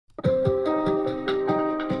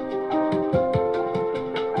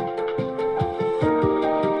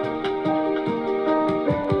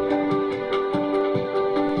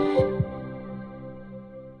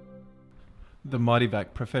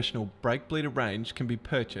Mityvac professional brake bleeder range can be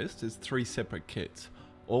purchased as 3 separate kits.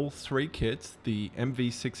 All 3 kits, the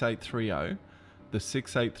MV6830, the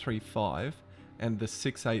 6835 and the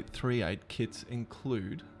 6838 kits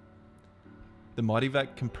include the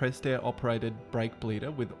Mityvac compressed air operated brake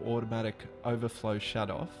bleeder with automatic overflow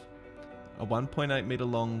shutoff, a 1.8 meter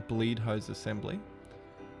long bleed hose assembly,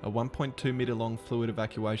 a 1.2 meter long fluid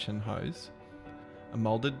evacuation hose, a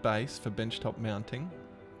moulded base for benchtop mounting,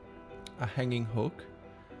 a hanging hook,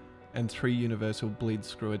 and 3 universal bleed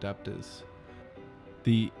screw adapters.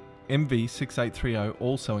 The MV6830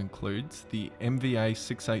 also includes the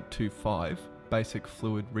MVA6825 Basic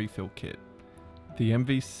Fluid refill kit. The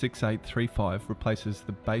MV6835 replaces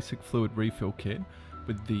the Basic Fluid refill kit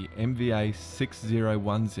with the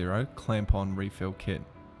MVA6010 Clamp-on refill kit.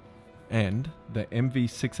 And the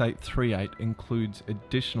MV6838 includes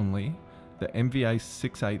additionally the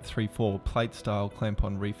MVA6834 Plate style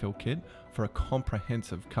Clamp-on refill kit for a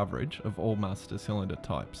comprehensive coverage of all master cylinder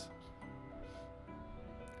types.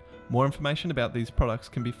 More information about these products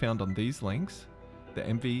can be found on these links: the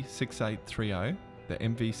MV6830, the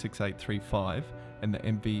MV6835 and the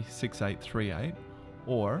MV6838,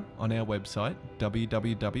 or on our website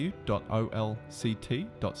www.olct.co.